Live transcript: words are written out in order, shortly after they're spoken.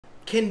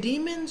Can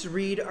demons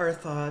read our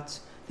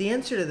thoughts? The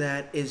answer to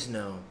that is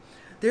no.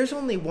 There's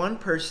only one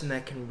person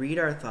that can read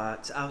our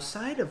thoughts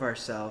outside of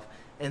ourselves,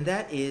 and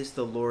that is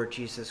the Lord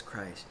Jesus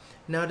Christ.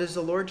 Now, does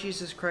the Lord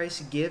Jesus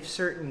Christ give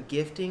certain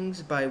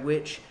giftings by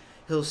which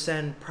he'll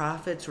send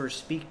prophets or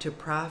speak to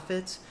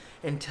prophets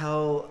and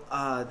tell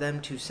them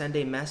to send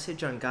a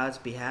message on God's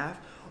behalf?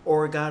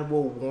 Or God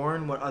will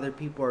warn what other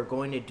people are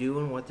going to do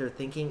and what they're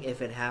thinking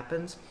if it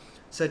happens?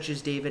 Such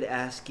as David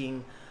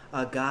asking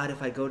God,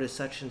 if I go to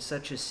such and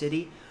such a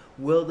city,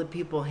 will the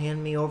people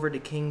hand me over to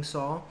King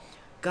Saul?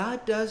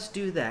 God does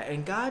do that,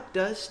 and God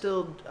does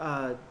still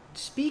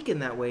speak in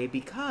that way,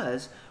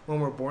 because when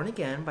we're born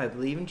again by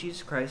believing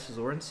Jesus Christ as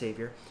Lord and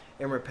Savior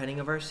and repenting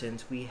of our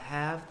sins, we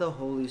have the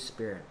Holy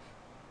Spirit.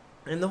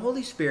 And the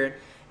Holy Spirit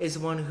is the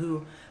one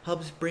who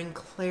helps bring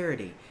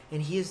clarity,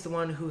 and he is the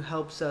one who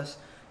helps us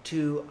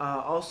to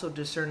also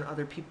discern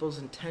other people's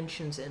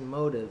intentions and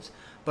motives.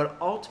 But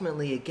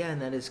ultimately, again,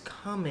 that is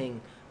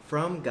coming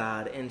from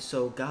God, and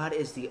so God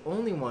is the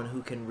only one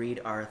who can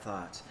read our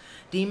thoughts.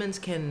 Demons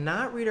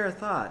cannot read our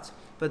thoughts,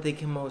 but they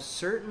can most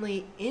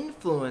certainly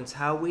influence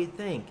how we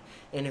think.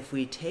 And if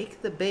we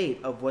take the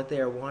bait of what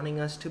they are wanting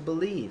us to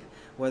believe,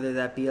 whether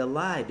that be a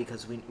lie,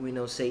 because we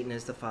know Satan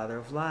is the father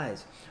of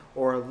lies,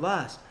 or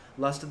lust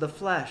of the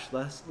flesh,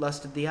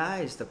 lust of the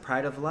eyes, the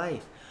pride of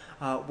life,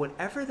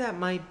 whatever that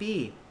might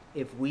be,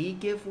 if we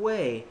give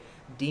way,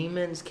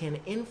 demons can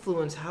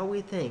influence how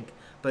we think.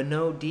 But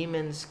no,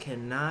 demons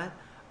cannot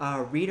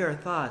read our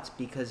thoughts,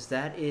 because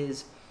that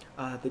is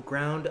the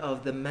ground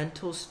of the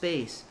mental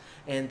space,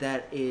 and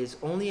that is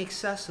only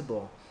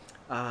accessible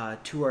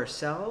to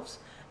ourselves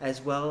as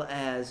well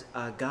as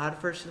God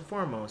first and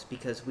foremost,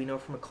 because we know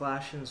from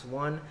Colossians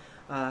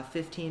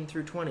 1:15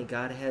 through 20,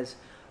 God has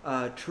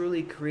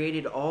truly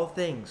created all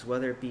things,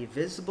 whether it be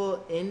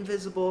visible,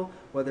 invisible,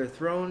 whether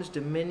thrones,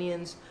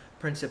 dominions,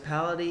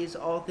 principalities,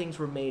 all things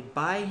were made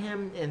by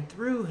him and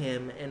through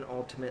him and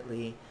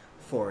ultimately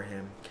for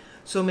him.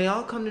 So may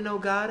all come to know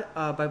God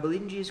by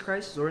believing Jesus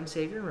Christ as Lord and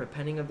Savior and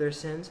repenting of their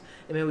sins.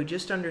 And may we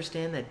just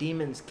understand that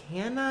demons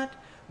cannot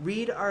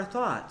read our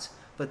thoughts,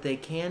 but they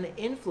can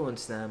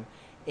influence them.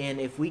 And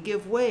if we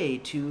give way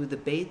to the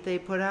bait they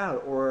put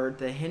out or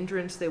the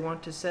hindrance they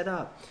want to set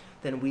up,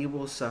 then we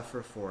will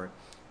suffer for it.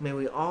 May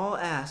we all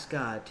ask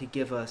God to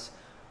give us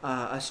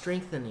a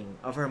strengthening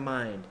of our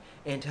mind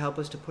and to help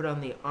us to put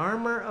on the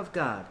armor of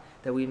God,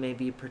 that we may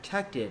be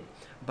protected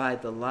by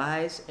the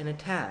lies and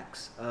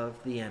attacks of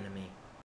the enemy.